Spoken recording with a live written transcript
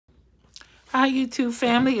Hi, YouTube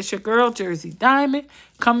family. It's your girl, Jersey Diamond,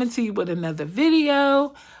 coming to you with another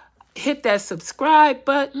video. Hit that subscribe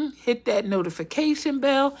button. Hit that notification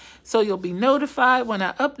bell so you'll be notified when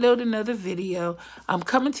I upload another video. I'm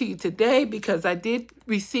coming to you today because I did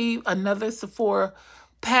receive another Sephora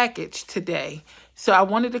package today. So I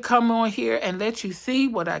wanted to come on here and let you see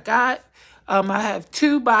what I got. I have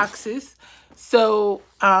 2 boxes. So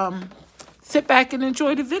sit back and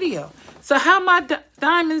enjoy the video. So how my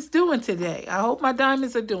diamonds doing today? I hope my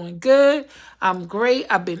diamonds are doing good. I'm great.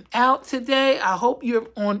 I've been out today. I hope you're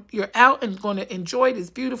out and going to enjoy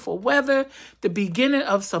this beautiful weather, the beginning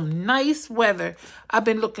of some nice weather. I've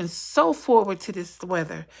been looking so forward to this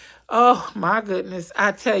weather. Oh my goodness,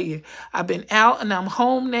 I tell you, I've been out and I'm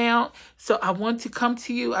home now. So I want to come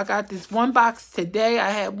to you. I got this 1 box today.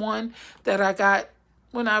 I had one that I got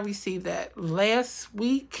when I received that last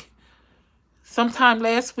week. Sometime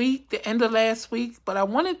last week, the end of last week, but I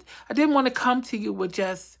didn't want to come to you with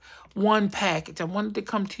just one package. I wanted to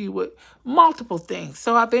come to you with multiple things.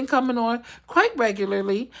 So I've been coming on quite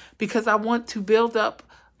regularly because I want to build up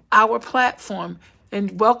our platform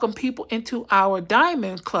and welcome people into our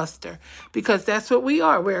diamond cluster, because that's what we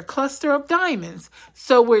are. We're a cluster of diamonds.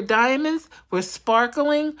 So we're diamonds, we're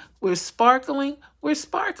sparkling, we're sparkling, we're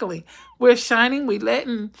sparkling. We're shining. We're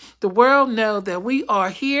letting the world know that we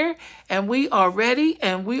are here and we are ready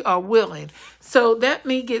and we are willing. So let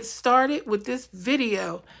me get started with this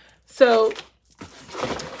video. So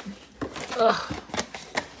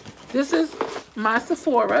this is my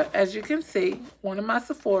Sephora, as you can see, one of my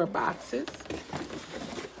Sephora boxes.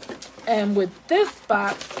 And with this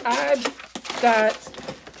box, I got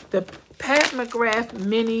the Pat McGrath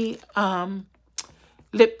mini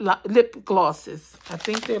lip glosses. I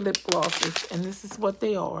think they're lip glosses, and this is what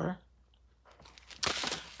they are.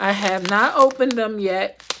 I have not opened them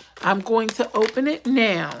yet. I'm going to open it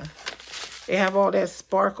now. They have all that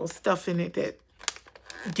sparkle stuff in it that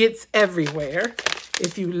gets everywhere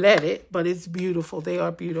if you let it, but it's beautiful. They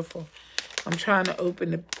are beautiful. I'm trying to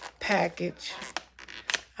open the package.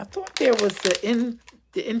 I thought there was the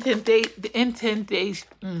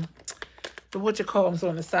what you call them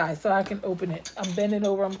on the side, so I can open it. I'm bending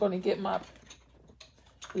over. I'm going to get my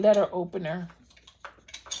letter opener.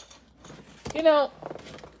 You know,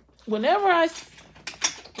 whenever I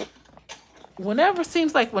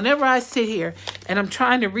sit here and I'm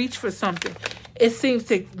trying to reach for something, it seems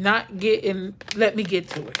to not let me get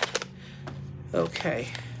to it. Okay.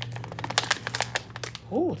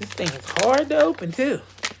 Oh, this thing is hard to open too.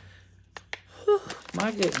 Whew,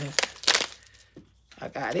 my goodness. I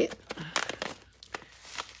got it.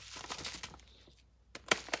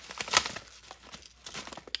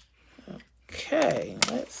 Okay,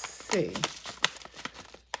 let's see.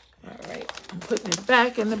 All right, I'm putting it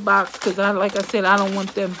back in the box because like I said, I don't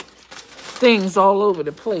want them things all over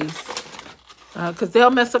the place, because they'll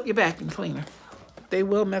mess up your vacuum cleaner. They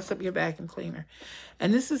will mess up your vacuum cleaner.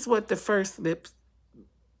 And this is what the first lip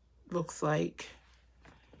looks like.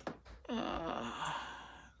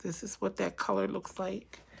 This is what that color looks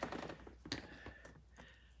like.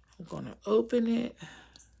 I'm going to open it.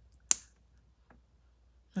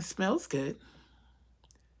 It smells good.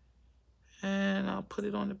 And I'll put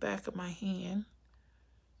it on the back of my hand.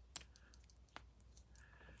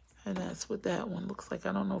 And that's what that one looks like.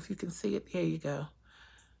 I don't know if you can see it. There you go.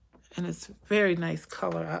 And it's a very nice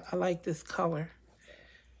color. I like this color.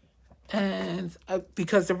 And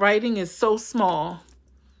because the writing is so small,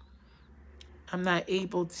 I'm not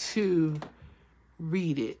able to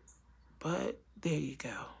read it. But there you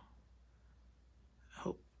go.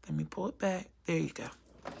 Let me pull it back. There you go.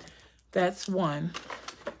 That's one.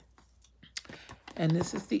 And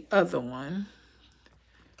this is the other one.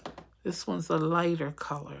 This one's a lighter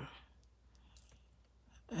color.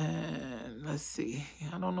 And let's see.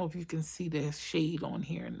 I don't know if you can see the shade on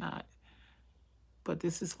here or not. But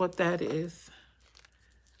this is what that is.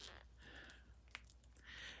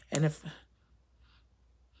 And if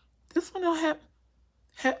this one don't have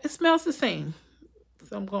it smells the same.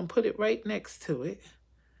 So I'm going to put it right next to it.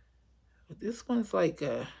 But this one's like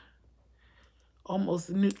almost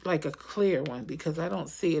like a clear one because I don't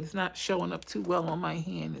see it. It's not showing up too well on my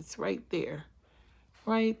hand. It's right there.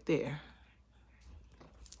 Right there.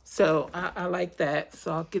 So I like that.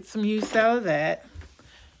 So I'll get some use out of that.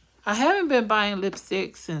 I haven't been buying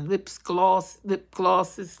lipsticks and lip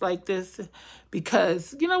glosses like this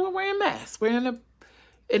because, you know, we're wearing masks. We're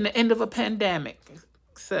in the end of a pandemic.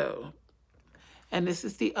 So, and this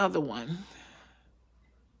is the other one.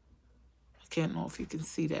 I can't know if you can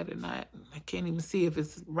see that or not. I can't even see if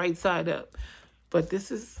it's right side up. But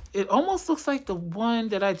this is, it almost looks like the one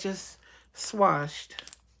that I just swatched.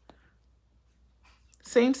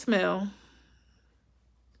 Same smell.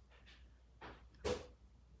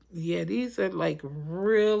 Yeah, these are like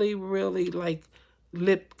really, really like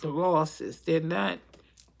lip glosses. They're not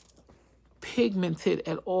pigmented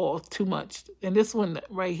at all too much. And this one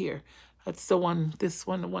right here, that's the one, this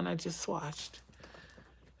one, the one I just swatched.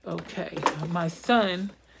 Okay, my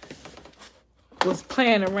son was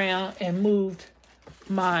playing around and moved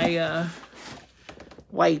my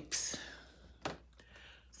wipes.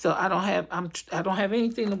 So I don't have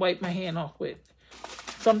anything to wipe my hand off with.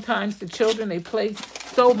 Sometimes the children, they play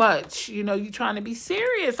so much, you know, you're trying to be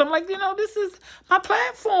serious. I'm like, you know, this is my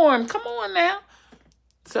platform. Come on now.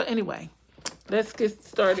 So anyway, let's get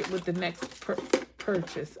started with the next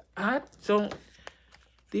purchase.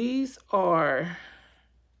 These are,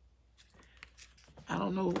 I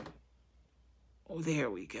don't know. Oh, there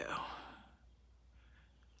we go.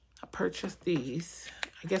 I purchased these.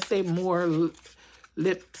 I guess they're more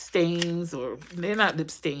lip stains, or they're not lip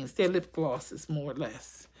stains. They're lip glosses, more or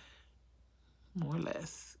less. More or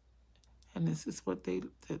less. And this is what you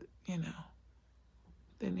know,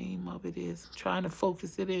 the name of it is. I'm trying to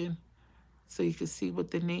focus it in so you can see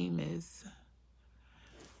what the name is.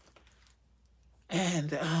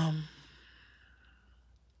 And I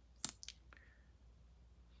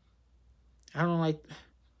don't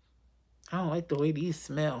like the way these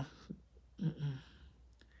smell.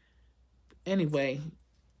 Anyway,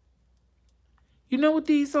 you know what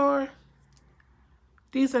these are?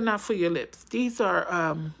 These are not for your lips. These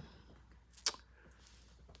are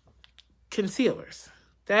concealers.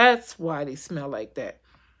 That's why they smell like that.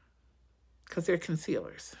 Because they're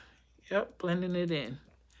concealers. Yep, blending it in.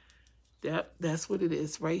 Yep, that's what it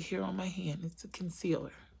is right here on my hand. It's a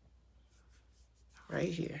concealer. Right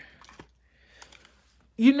here.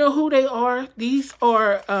 You know who they are? These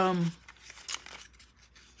are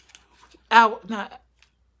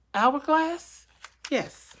Hourglass?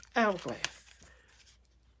 Yes, Hourglass.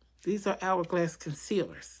 These are Hourglass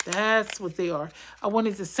concealers. That's what they are. I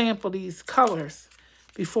wanted to sample these colors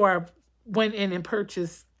before I went in and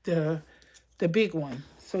purchased the big one.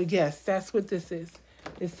 So yes, that's what this is.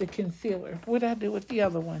 It's the concealer. What did I do with the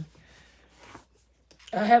other one?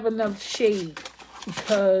 I have another shade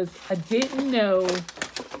because I didn't know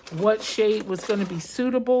what shade was going to be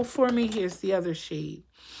suitable for me. Here's the other shade.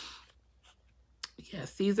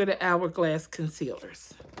 Yes, these are the Hourglass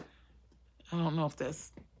concealers. I don't know if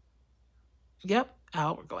that's... Yep,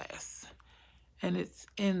 Hourglass. And it's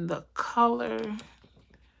in the color...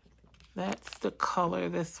 That's the color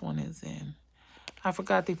this one is in. I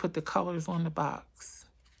forgot they put the colors on the box.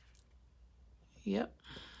 Yep.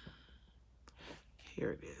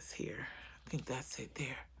 Here it is, here. I think that's it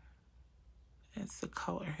there. That's the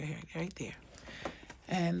color here, right there.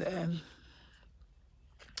 And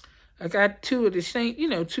I got two of the shade, you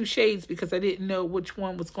know, two shades because I didn't know which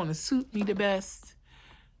one was going to suit me the best.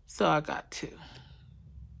 So I got two.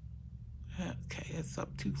 Okay, it's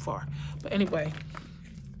up too far. But anyway,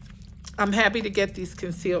 I'm happy to get these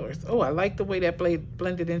concealers. Oh, I like the way that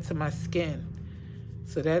blended into my skin.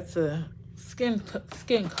 So that's a skin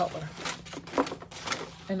color.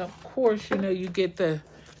 And of course, you know, you get the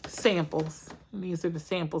samples. And these are the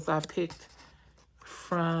samples I picked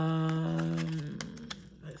from,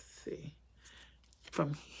 let's see,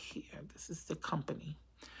 from here. This is the company.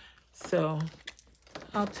 So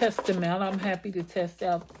I'll test them out. I'm happy to test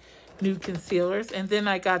out new concealers. And then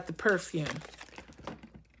I got the perfume.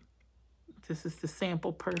 This is the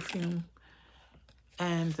sample perfume.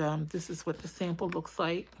 And this is what the sample looks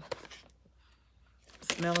like.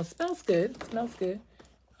 It smells good. It smells good.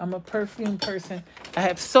 I'm a perfume person. I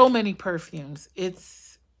have so many perfumes.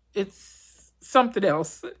 It's something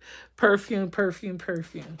else. Perfume, perfume,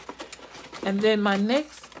 perfume. And then my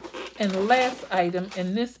next and last item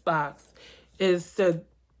in this box is the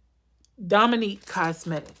Dominique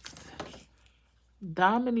Cosmetics.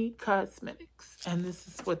 Dominique Cosmetics. And this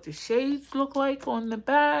is what the shades look like on the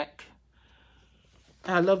back.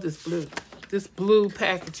 I love this blue. This blue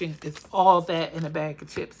packaging is all that in a bag of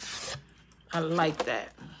chips. I like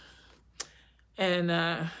that. And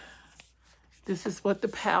this is what the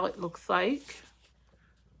palette looks like.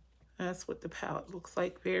 That's what the palette looks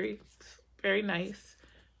like. Very, very nice.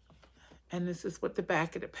 And this is what the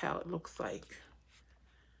back of the palette looks like.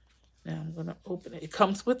 Now I'm going to open it. It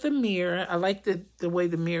comes with a mirror. I like the way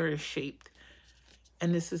the mirror is shaped.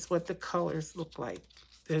 And this is what the colors look like.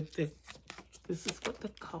 This is what the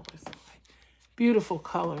colors look like. Beautiful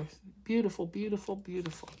colors. Beautiful, beautiful,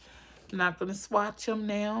 beautiful. I'm not going to swatch them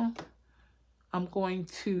now. I'm going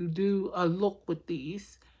to do a look with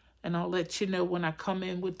these. And I'll let you know when I come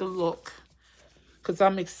in with the look. Because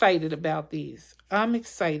I'm excited about these. I'm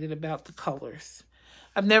excited about the colors.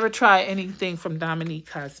 I've never tried anything from Dominique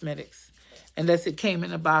Cosmetics unless it came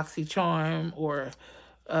in a BoxyCharm or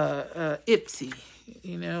Ipsy,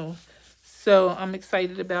 you know. So I'm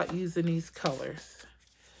excited about using these colors.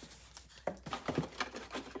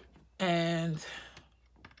 And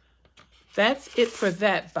that's it for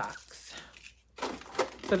that box,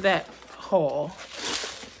 for that haul.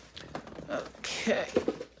 Okay.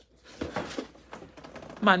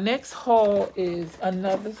 My next haul is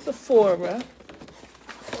another Sephora.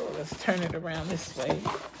 Oh, let's turn it around this way.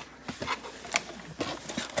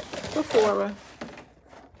 Sephora.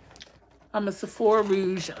 I'm a Sephora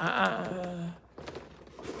Rouge. I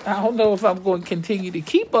don't know if I'm going to continue to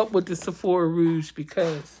keep up with the Sephora Rouge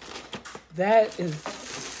because that is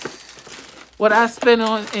what I spend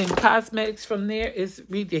on in cosmetics from there is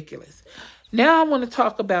ridiculous. Now I want to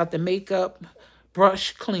talk about the makeup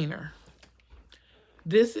brush cleaner.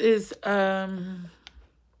 This is from,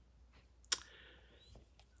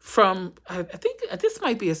 I think this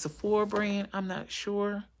might be a Sephora brand. I'm not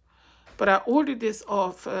sure. But I ordered this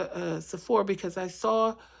off Sephora because I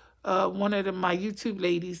saw one of my YouTube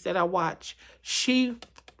ladies that I watch. She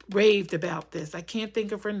raved about this. I can't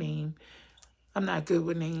think of her name. I'm not good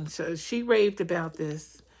with names. So she raved about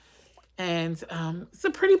this. And it's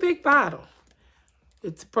a pretty big bottle.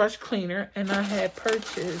 It's a brush cleaner. And I had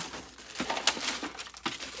purchased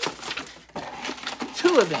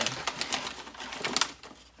 2 of them.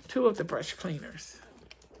 2 of the brush cleaners.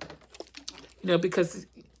 You know, because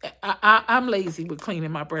I'm lazy with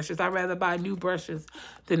cleaning my brushes. I'd rather buy new brushes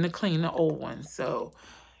than to clean the old ones. So,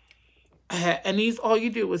 and these, all you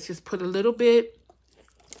do is just put a little bit,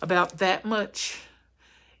 about that much,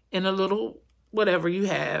 in a little whatever you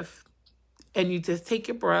have. And you just take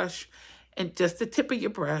your brush and just the tip of your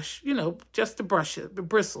brush, you know, just the brushes, the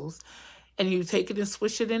bristles. And you take it and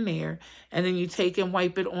swish it in there. And then you take and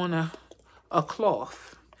wipe it on a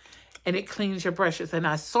cloth. And it cleans your brushes. And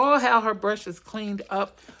I saw how her brushes cleaned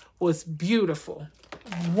up was beautiful.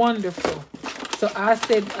 Wonderful. So I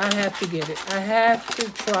said I have to get it. I have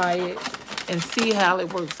to try it and see how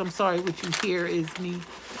it works. I'm sorry, what you hear is me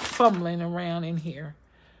fumbling around in here.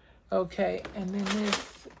 Okay, and then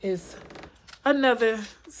this is another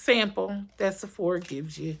sample that Sephora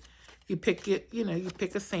gives you. You pick it, you know, you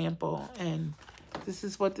pick a sample, and this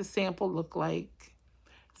is what the sample look like.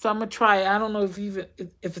 So I'm gonna try it. I don't know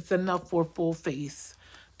if it's enough for a full face,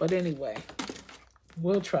 but anyway,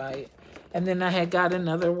 we'll try it. And then I had got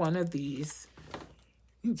another one of these,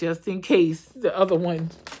 just in case the other one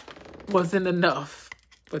wasn't enough.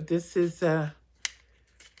 But this is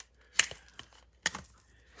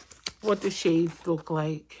what the shades look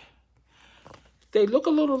like. They look a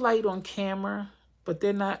little light on camera, but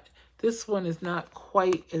they're not. This one is not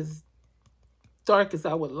quite as dark as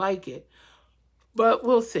I would like it. But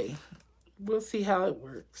we'll see. We'll see how it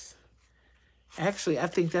works. Actually, I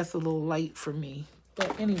think that's a little light for me.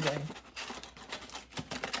 But anyway,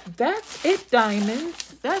 that's it,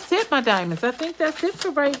 diamonds. That's it, my diamonds. I think that's it for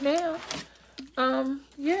right now.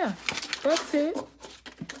 Yeah, that's it.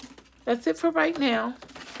 That's it for right now.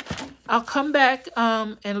 I'll come back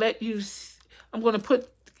and let you. I'm going to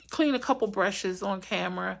clean a couple brushes on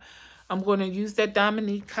camera. I'm going to use that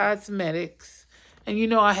Dominique Cosmetics. And you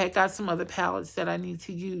know I had got some other palettes that I need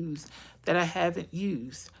to use that I haven't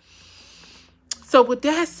used. So with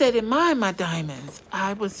that said in mind, my diamonds,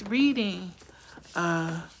 I was reading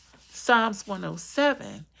Psalms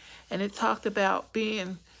 107. And it talked about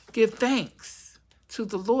give thanks to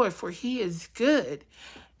the Lord, for he is good.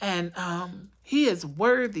 And he is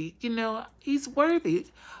worthy, you know, he's worthy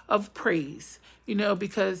of praise, you know,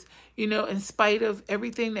 because, you know, in spite of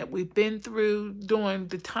everything that we've been through during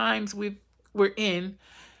the times we're in,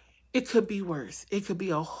 it could be worse. It could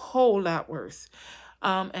be a whole lot worse.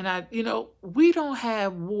 And you know, we don't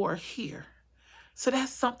have war here. So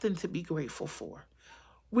that's something to be grateful for.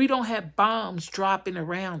 We don't have bombs dropping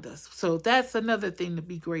around us. So that's another thing to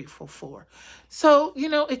be grateful for. So, you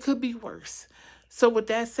know, it could be worse. So with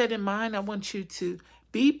that said in mind, I want you to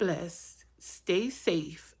be blessed, stay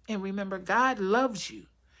safe, and remember God loves you.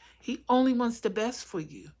 He only wants the best for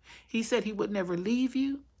you. He said he would never leave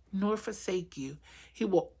you nor forsake you. He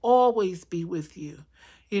will always be with you.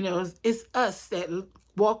 You know, it's us that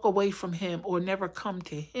walk away from him or never come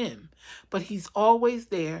to him, but he's always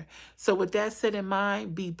there. So with that said in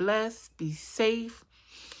mind, be blessed, be safe,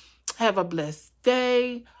 have a blessed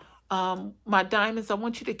day. My diamonds, I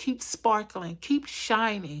want you to keep sparkling, keep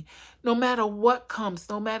shining. No matter what comes,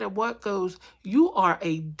 no matter what goes, you are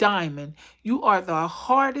a diamond. You are the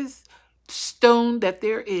hardest stone that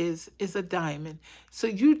there is a diamond. So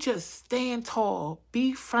you just stand tall,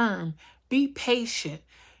 be firm, be patient.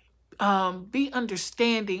 be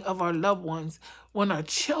understanding of our loved ones when our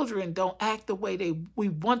children don't act the way we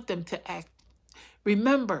want them to act.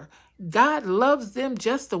 Remember, God loves them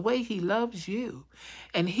just the way he loves you,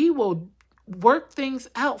 and he will work things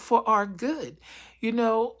out for our good. You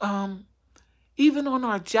know, even on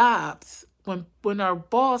our jobs, when our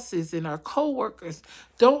bosses and our coworkers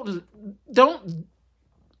don't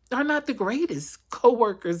are not the greatest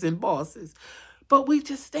coworkers and bosses, but we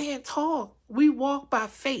just stand tall. We walk by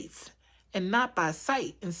faith and not by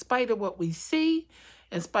sight, in spite of what we see,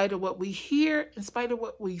 in spite of what we hear, in spite of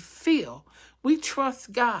what we feel. We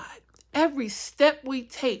trust God. Every step we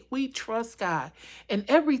take, we trust God. And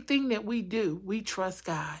everything that we do, we trust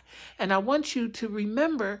God. And I want you to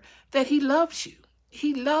remember that he loves you.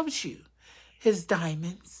 He loves you, his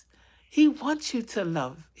diamonds. He wants you to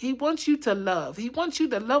love. He wants you to love. He wants you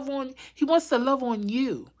to love on. He wants to love on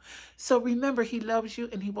you. So remember, he loves you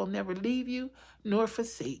and he will never leave you nor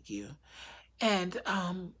forsake you. And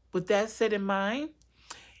with that said in mind,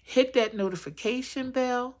 hit that notification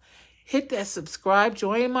bell. Hit that subscribe.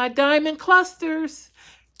 Join my diamond clusters.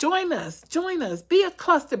 Join us. Join us. Be a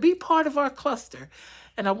cluster. Be part of our cluster.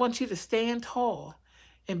 And I want you to stand tall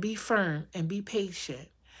and be firm and be patient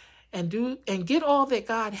and get all that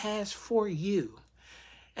God has for you.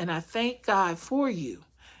 And I thank God for you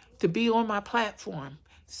to be on my platform.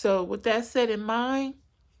 So with that said in mind,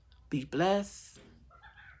 be blessed,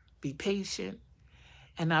 be patient,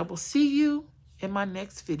 and I will see you in my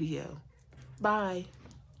next video. Bye.